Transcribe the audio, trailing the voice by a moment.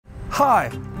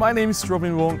Hi, my name is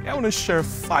Robin Wong and I want to share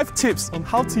 5 tips on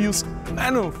how to use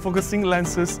manual focusing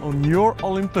lenses on your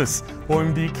Olympus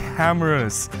OMD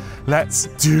cameras. Let's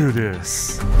do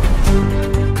this!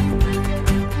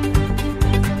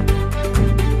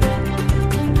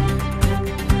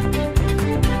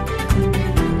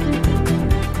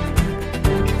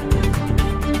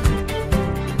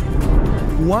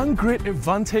 One great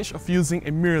advantage of using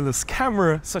a mirrorless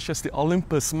camera such as the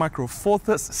Olympus Micro Four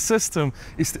Thirds system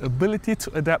is the ability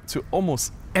to adapt to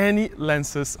almost any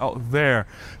lenses out there.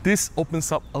 This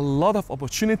opens up a lot of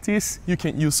opportunities. You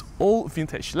can use old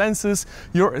vintage lenses,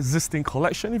 your existing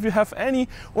collection if you have any,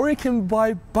 or you can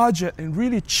buy budget and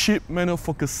really cheap manual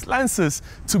focus lenses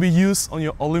to be used on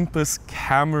your Olympus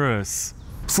cameras.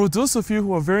 For those of you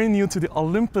who are very new to the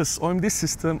Olympus OMD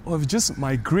system or have just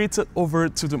migrated over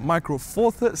to the Micro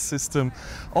Four Thirds system,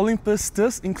 Olympus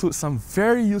does include some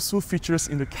very useful features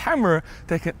in the camera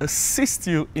that can assist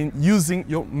you in using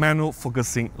your manual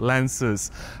focusing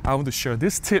lenses. I want to share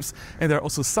these tips, and there are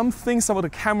also some things about the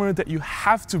camera that you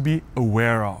have to be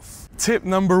aware of. Tip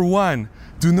number 1.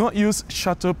 Do not use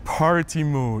shutter priority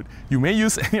mode. You may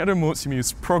use any other modes. You may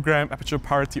use program, aperture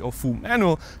priority or full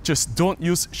manual. Just don't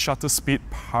use shutter speed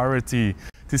priority.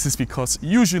 This is because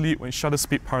usually when shutter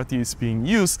speed priority is being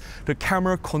used, the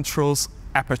camera controls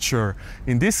aperture.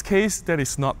 In this case, that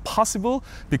is not possible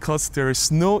because there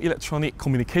is no electronic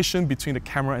communication between the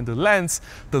camera and the lens.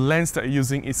 The lens that you're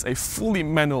using is a fully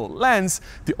manual lens.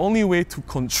 The only way to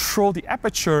control the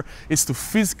aperture is to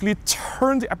physically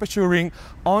turn the aperture ring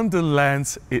on the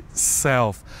lens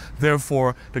itself.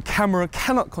 Therefore, the camera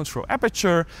cannot control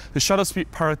aperture. The shutter speed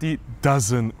priority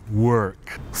doesn't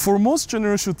work. For most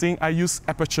general shooting, I use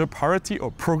aperture priority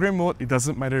or program mode. It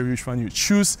doesn't matter which one you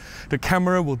choose. The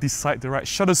camera will decide the right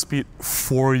shutter speed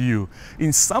for you.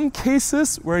 In some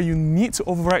cases where you need to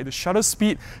override the shutter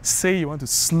speed, say you want to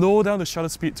slow down the shutter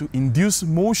speed to induce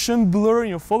motion blur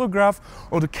in your photograph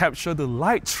or to capture the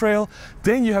light trail,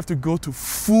 then you have to go to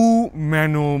full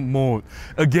manual mode.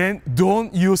 Again,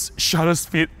 don't use shutter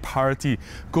speed priority.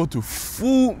 Go to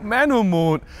full manual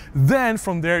mode. Then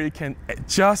from there you can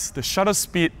adjust the shutter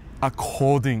speed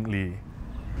accordingly.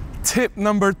 Tip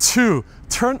number 2.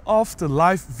 Turn off the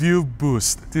live view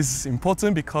boost. This is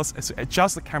important because as you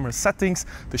adjust the camera settings,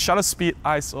 the shutter speed,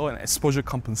 ISO and exposure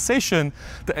compensation,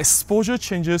 the exposure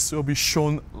changes will be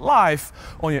shown live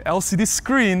on your LCD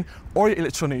screen or your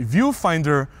electronic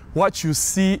viewfinder. What you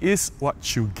see is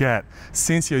what you get.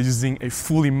 Since you're using a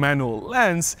fully manual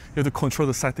lens, you have to control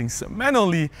the settings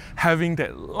manually. Having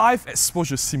that live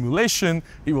exposure simulation,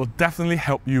 it will definitely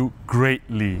help you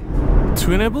greatly.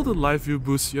 To enable the live view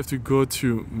boost, you have to go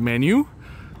to Menu,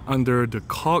 under the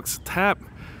Cogs tab,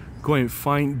 go and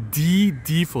find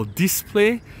D for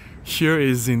display. Here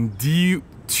is in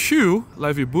D2,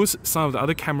 live view boost. Some of the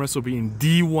other cameras will be in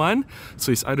D1,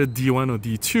 so it's either D1 or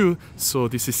D2. So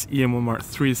this is EM1 Mark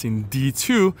III is in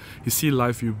D2. You see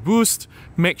live view boost.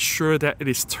 Make sure that it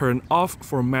is turned off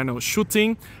for manual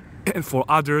shooting, and for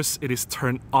others it is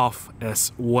turned off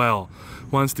as well.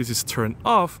 Once this is turned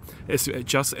off, as you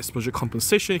adjust the exposure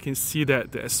compensation, you can see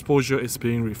that the exposure is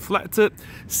being reflected.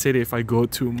 Say that if I go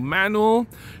to manual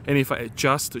and if I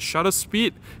adjust the shutter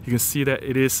speed, you can see that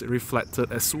it is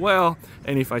reflected as well.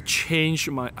 And if I change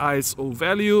my ISO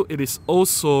value, it is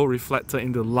also reflected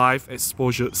in the live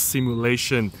exposure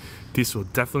simulation. This will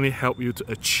definitely help you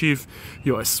to achieve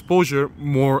your exposure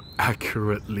more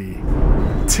accurately.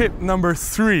 Tip number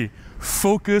 3.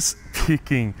 Focus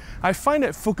picking. I find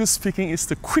that focus picking is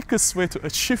the quickest way to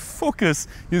achieve focus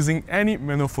using any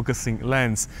manual focusing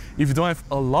lens. If you don't have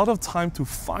a lot of time to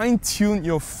fine-tune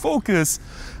your focus,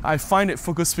 I find that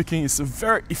focus picking is a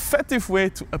very effective way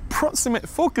to approximate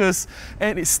focus,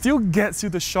 and it still gets you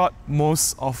the shot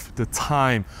most of the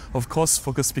time. Of course,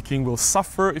 focus picking will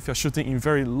suffer if you're shooting in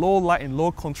very low light and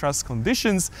low contrast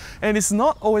conditions, and it's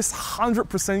not always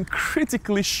 100%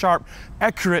 critically sharp,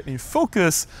 accurate in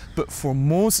focus, but for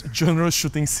most general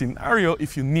shooting scenario,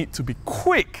 if you need to be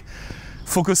quick,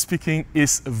 focus picking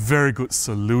is a very good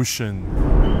solution.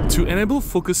 To enable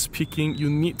focus picking, you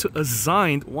need to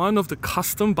assign one of the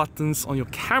custom buttons on your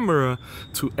camera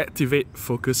to activate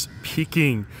focus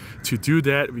picking. To do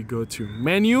that, we go to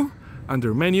Menu.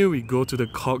 Under Menu, we go to the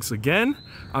Cogs again.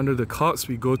 Under the Cogs,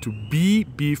 we go to B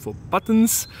for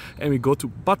buttons, and we go to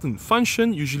button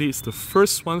function. Usually it's the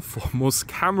first one for most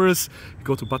cameras. You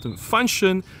go to button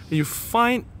function, and you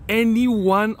find any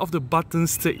one of the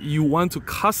buttons that you want to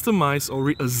customize or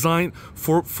reassign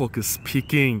for focus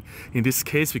peaking. In this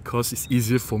case, because it's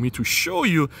easier for me to show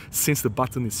you, since the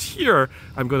button is here,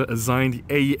 I'm going to assign the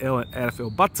AEL and FL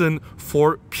button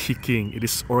for peaking. It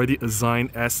is already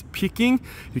assigned as peaking.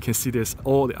 You can see there's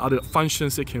all the other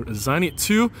functions that you can assign it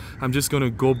to. I'm just going to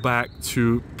go back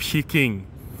to peaking.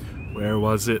 Where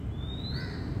was it?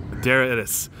 There it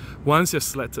is. Once you've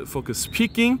selected focus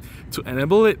peaking, to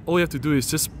enable it, all you have to do is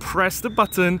just press the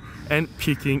button and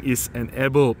peaking is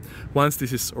enabled. Once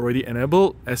this is already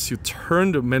enabled, as you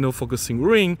turn the manual focusing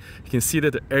ring, you can see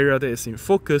that the area that is in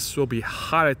focus will be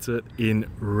highlighted in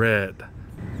red.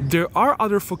 There are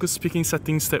other focus peaking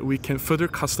settings that we can further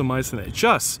customize and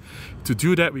adjust. To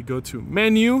do that, we go to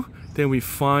Menu, then we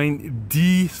find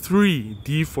D3,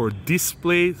 D for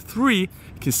Display 3. You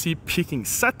can see peaking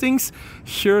settings.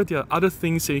 Here there are other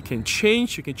things that you can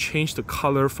change. You can change the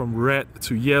color from red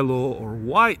to yellow or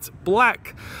white,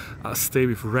 black. Stay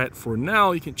with red for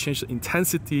now. You can change the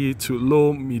intensity to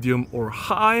low, medium or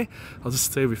high. I'll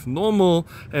just stay with normal.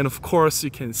 And of course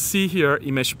you can see here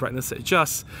image brightness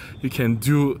adjust. You can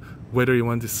do whether you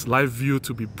want this live view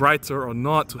to be brighter or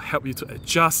not to help you to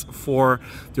adjust for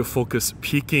your focus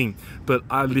peaking. But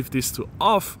I'll leave this to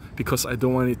off because I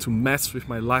don't want it to mess with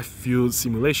my live view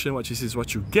simulation, which is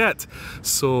what you get.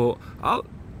 So I'll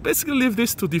basically leave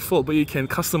this to default, but you can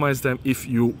customize them if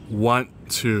you want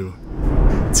to.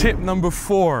 Tip number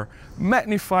 4,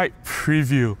 Magnified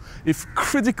Preview. If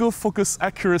critical focus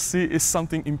accuracy is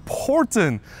something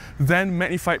important, then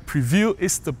Magnified Preview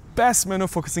is the best manual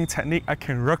focusing technique I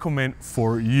can recommend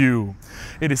for you.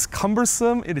 It is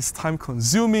cumbersome, it is time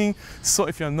consuming, so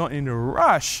if you're not in a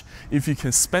rush, if you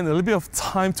can spend a little bit of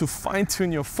time to fine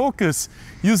tune your focus,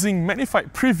 using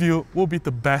Magnified Preview will be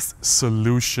the best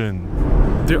solution.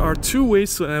 There are 2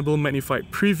 ways to enable Magnified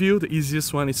Preview. The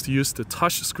easiest one is to use the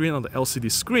touch screen on the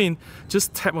LCD screen.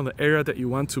 Just tap on the area that you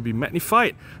want to be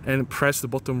magnified and press the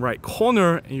bottom right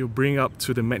corner and you'll bring up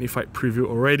to the Magnified Preview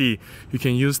already. You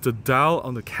can use the dial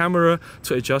on the camera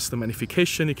to adjust the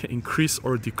magnification. You can increase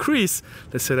or decrease.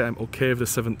 Let's say that I'm okay with the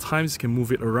 7 times. You can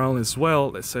move it around as well.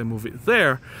 Let's say I move it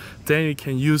there. Then you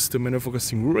can use the manual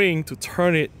focusing ring to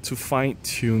turn it to fine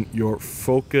tune your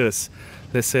focus.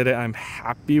 Let's say that I'm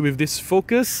happy with this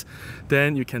focus,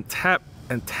 then you can tap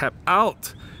and tap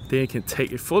out. Then you can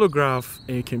take a photograph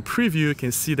and you can preview. You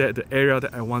can see that the area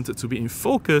that I wanted to be in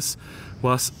focus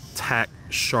was tag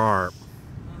sharp.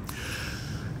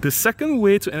 The second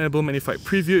way to enable Magnified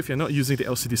Preview, if you're not using the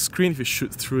LCD screen, if you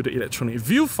shoot through the electronic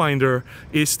viewfinder,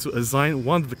 is to assign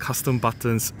one of the custom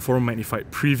buttons for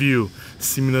Magnified Preview.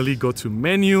 Similarly, go to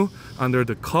Menu, under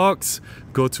the cogs,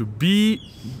 go to B,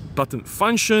 button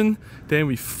function, then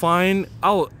we find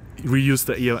out, reuse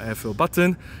the ELFL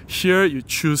button. Here you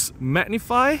choose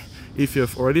Magnify. If you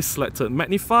have already selected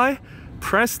Magnify,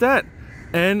 press that.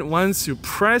 And once you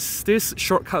press this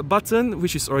shortcut button,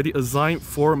 which is already assigned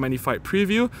for Magnified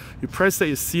Preview, you press that,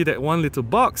 you see that one little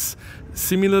box.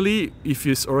 Similarly, if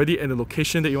it's already in the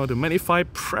location that you want to magnify,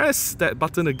 press that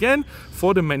button again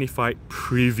for the Magnified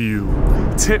Preview.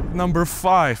 Tip number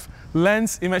 5.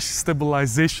 Lens image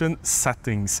stabilization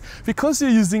settings. Because you're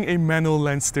using a manual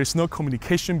lens, there's no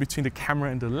communication between the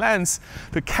camera and the lens.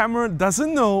 The camera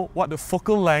doesn't know what the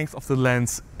focal length of the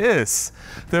lens is.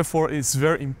 Therefore, it's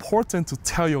very important to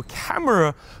tell your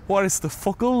camera what is the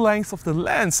focal length of the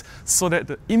lens so that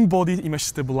the in-body image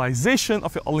stabilization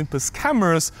of your Olympus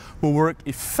cameras will work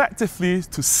effectively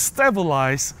to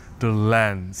stabilize the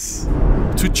lens.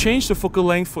 To change the focal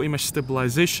length for image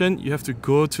stabilization, you have to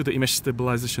go to the image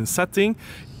stabilization setting.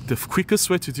 The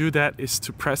quickest way to do that is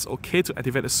to press OK to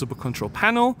activate the Super Control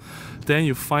panel. Then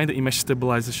you find the image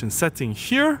stabilization setting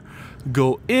here,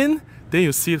 go in, then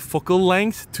you see focal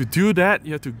length. To do that,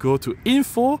 you have to go to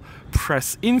Info,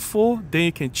 press Info, then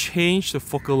you can change the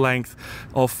focal length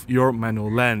of your manual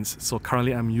lens. So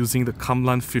currently I'm using the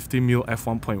Kamlan 50mm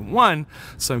f1.1,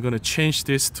 so I'm going to change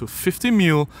this to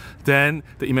 50mm, then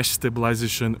the image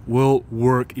stabilization will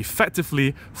work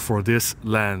effectively for this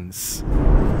lens.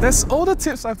 That's all the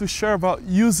tips I have to share about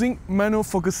using manual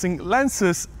focusing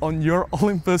lenses on your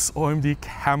Olympus OMD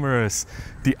cameras.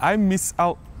 Did I miss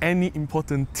out any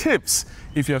important tips?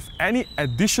 If you have any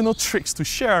additional tricks to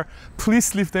share,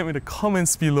 please leave them in the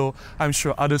comments below. I'm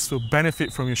sure others will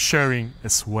benefit from your sharing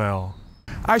as well.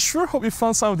 I sure hope you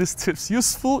found some of these tips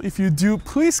useful. If you do,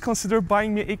 please consider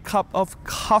buying me a cup of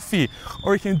coffee,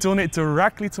 or you can donate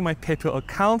directly to my PayPal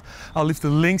account. I'll leave the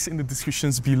links in the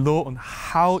descriptions below on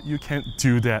how you can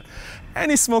do that.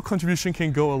 Any small contribution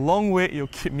can go a long way. It'll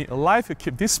keep me alive, it'll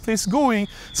keep this place going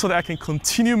so that I can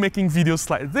continue making videos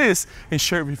like this and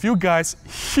share it with you guys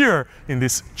here in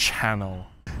this channel.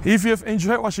 If you have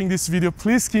enjoyed watching this video,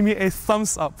 please give me a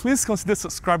thumbs up. Please consider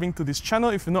subscribing to this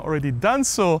channel if you've not already done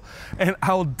so, and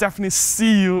I'll definitely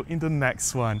see you in the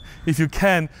next one. If you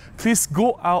can, please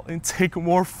go out and take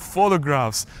more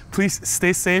photographs. Please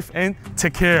stay safe and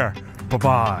take care.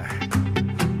 Bye-bye.